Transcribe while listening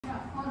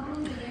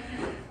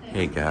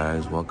Hey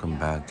guys, welcome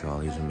back to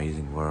Ollie's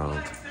Amazing World.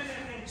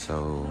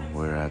 So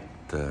we're at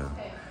the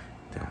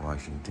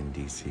Washington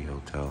DC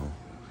hotel,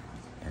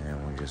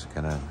 and we're just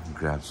gonna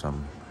grab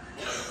some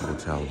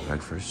hotel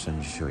breakfast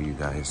and show you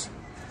guys.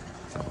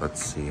 So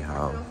let's see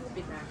how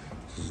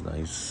this is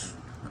nice.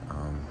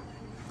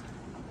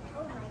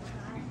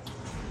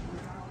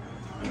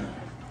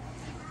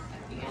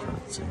 So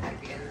let's see.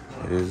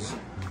 It's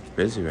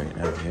busy right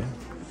now here.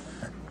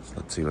 So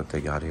let's see what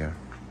they got here.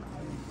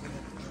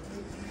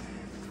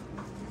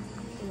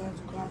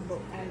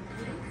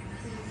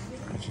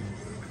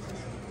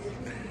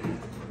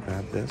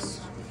 Grab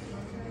this.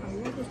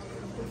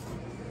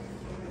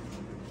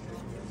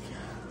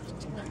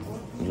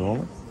 You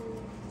want it?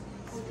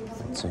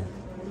 Let's see.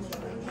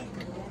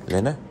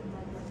 Lena?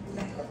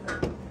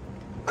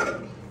 Yeah,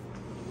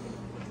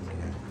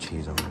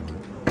 cheese on it.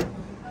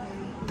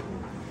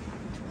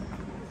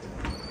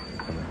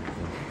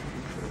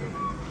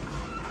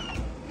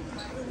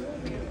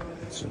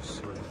 It's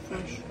just...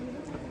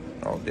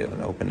 Oh, they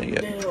haven't opened it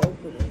yet. They don't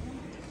open it.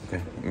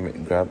 Okay,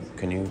 grab,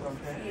 can you?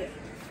 Yeah.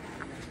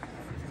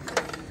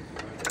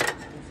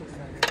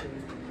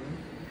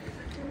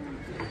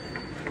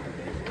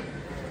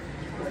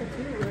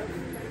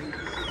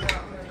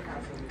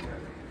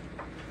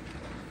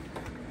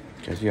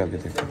 Guess you have the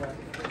thing.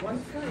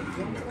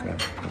 Okay,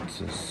 what's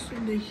this?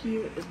 They're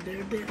here,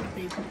 they're there,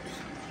 bagels.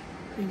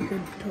 And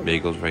good toast.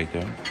 Bagels right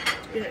there?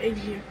 Yeah, in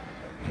here.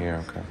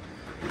 Here, okay.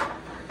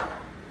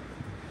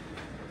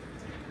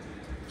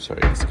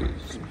 Sorry,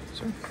 excuse me.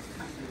 Sorry.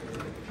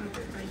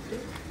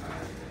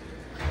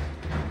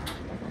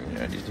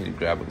 Yeah, I just need to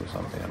grab it with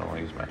something. I don't want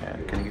to use my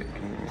hand. Can you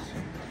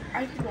see?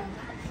 I can go.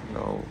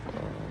 No,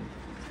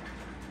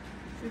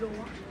 You don't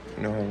want?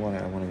 no,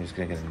 I want to just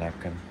get a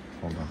napkin.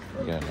 Hold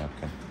on, get a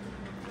napkin.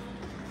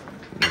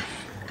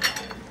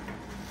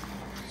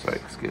 Sorry,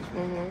 excuse me.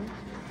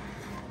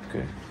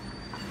 Okay.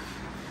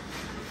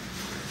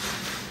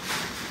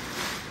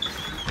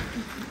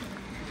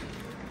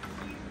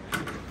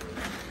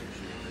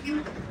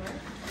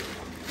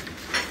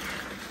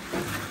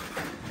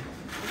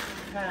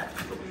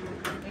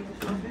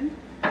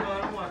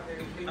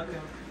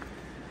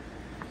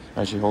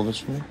 Actually, hold this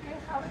for me.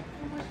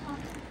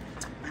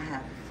 I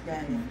have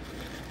that.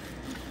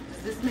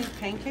 Does this make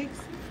pancakes?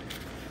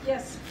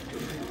 Yes.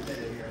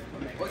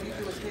 Or you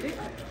do a kiddick?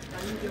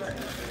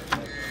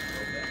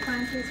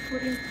 Pancakes,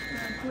 pudding,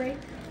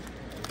 grape,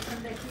 and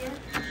the here.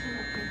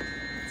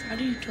 How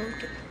do you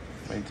toast it?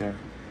 Right there.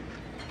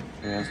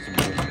 It has to be.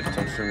 The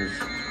texture is.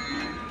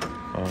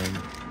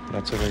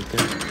 That's it right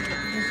there.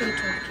 You say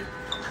toast it.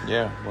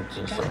 Yeah. What's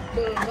this?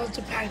 That's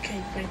a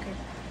pancake maker.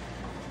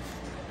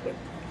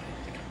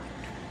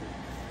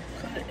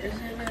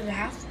 Isn't it in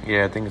half?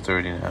 Yeah, I think it's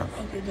already in half.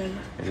 Okay, then.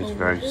 It is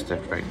very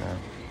stiff right now.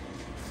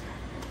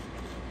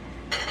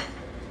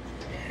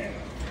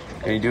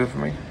 Can you do it for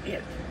me?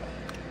 Yeah.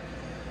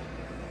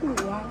 Ooh,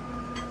 wow.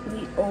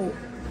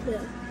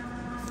 Yeah.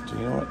 So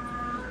you know what?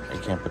 I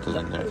can't put this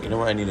in there. You know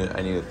what? I need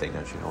a thing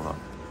actually. Hold on.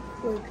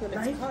 Wait, the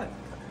knife?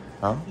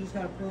 Huh? You just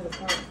gotta pull it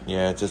apart.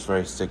 Yeah, it's just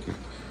very sticky.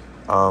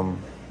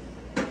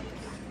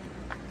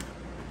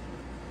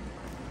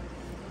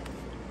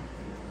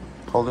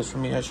 Hold this for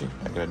me, Ashley.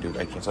 I gotta do.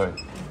 I can't. Sorry,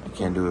 I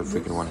can't do it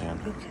freaking one hand.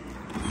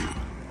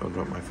 I'll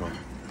drop my phone.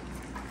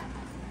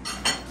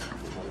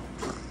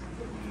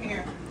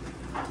 Here.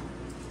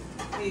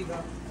 Here you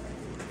go.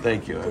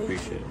 Thank you. I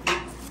appreciate it.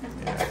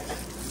 Yeah.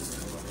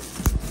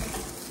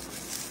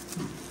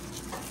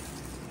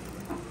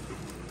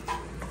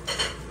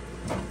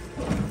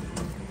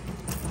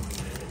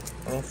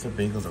 I don't know if the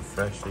bagels are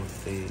fresh.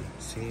 They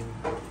seem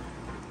a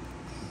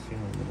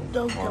little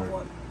Don't hard. get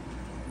one.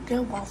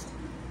 Get waffle.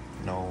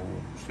 No,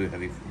 it's too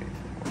heavy for me.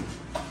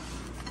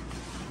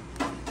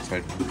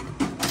 Sorry.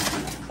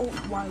 Oh,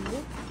 why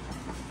not?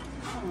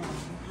 Oh,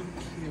 I'm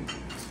cute.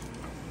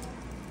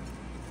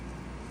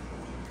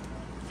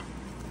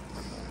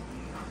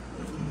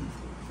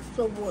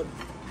 So what?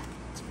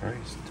 It's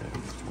very stiff.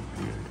 It's so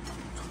weird.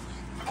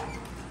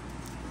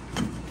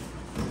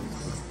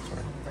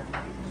 Sorry.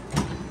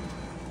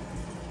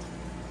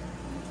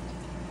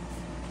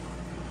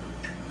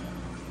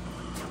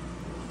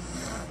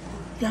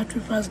 You have to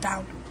press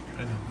down.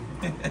 I know.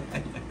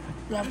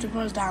 You have to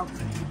press down.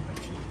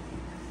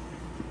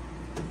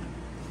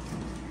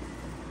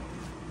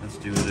 Let's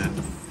do it at 5.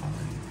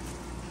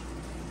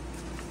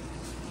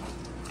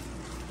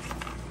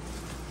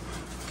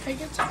 Can I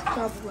get some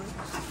scrambled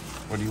eggs?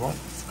 What do you want?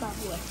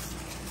 Scrambled eggs.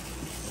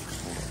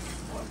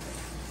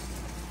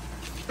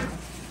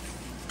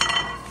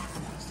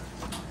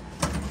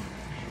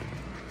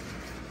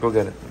 Go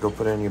get it. Go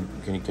put it in your.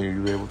 Can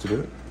you be able to do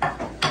it?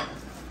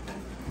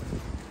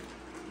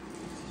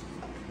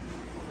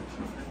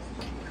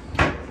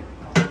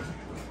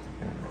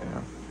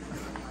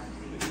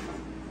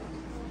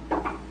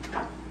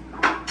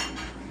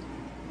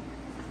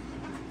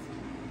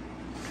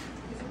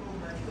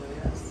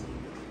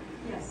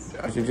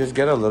 I should just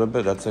get a little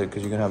bit. That's it,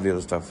 because you can have the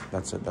other stuff.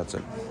 That's it. That's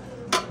it.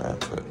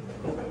 That's it.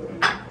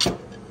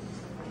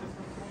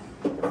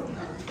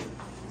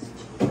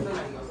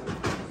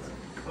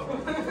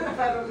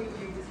 Hey,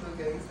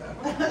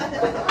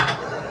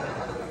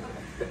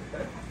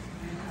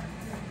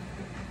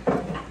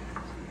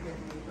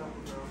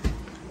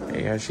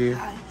 Ashi.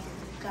 Hi,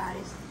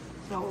 guys.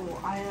 So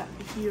I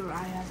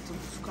have some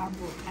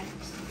scrambled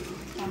eggs.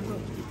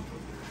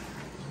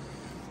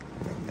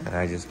 And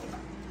I just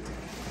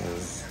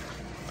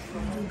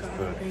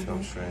put a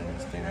toaster in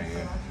this thing right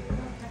here.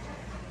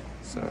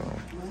 So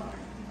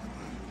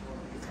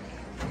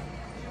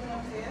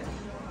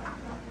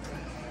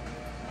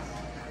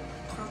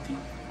Coffee?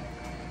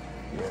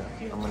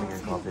 yeah, I'm gonna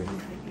get coffee.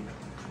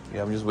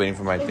 Yeah, I'm just waiting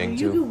for my thing You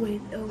too. can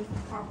wait. It'll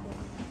pop up.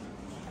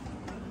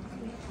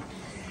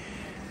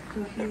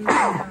 So here we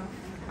have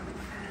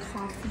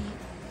coffee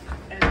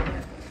and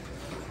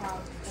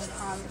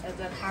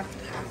then half.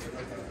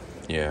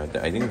 Yeah,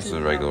 I think this is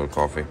a regular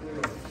coffee.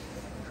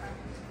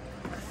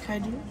 Can I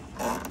do it?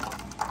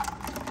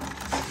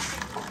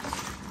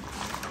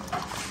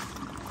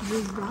 This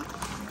is black.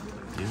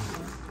 Yeah.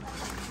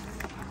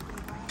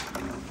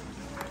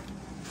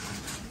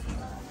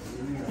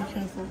 Be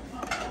careful.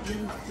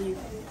 Just leave.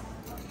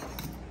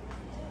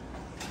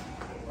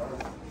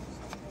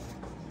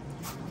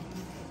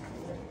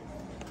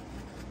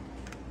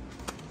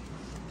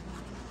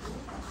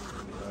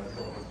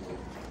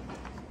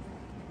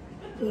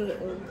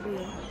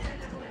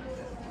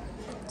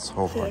 It's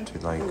so hard to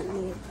like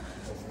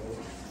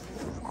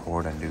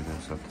record and do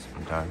this at the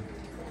same time.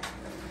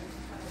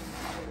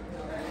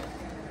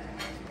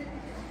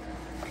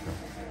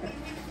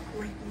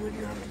 Like when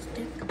you're on the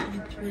stick,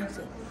 you place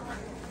it.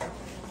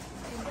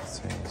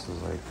 Saying this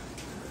is like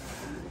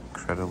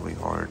incredibly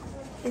hard.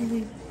 And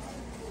leave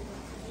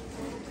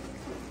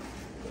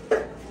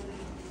it.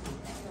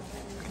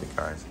 Okay,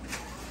 guys,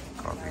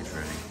 coffee's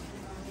ready.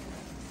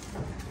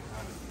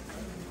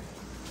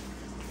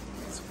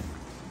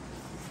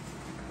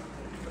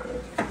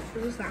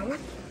 Is this that one?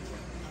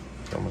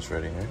 It's almost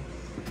ready, right?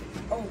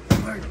 Oh,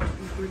 word.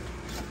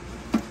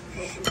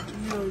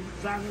 You know,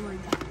 driving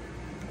like that.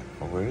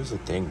 Well, where is the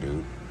thing,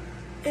 dude?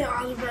 It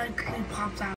automatically pops out.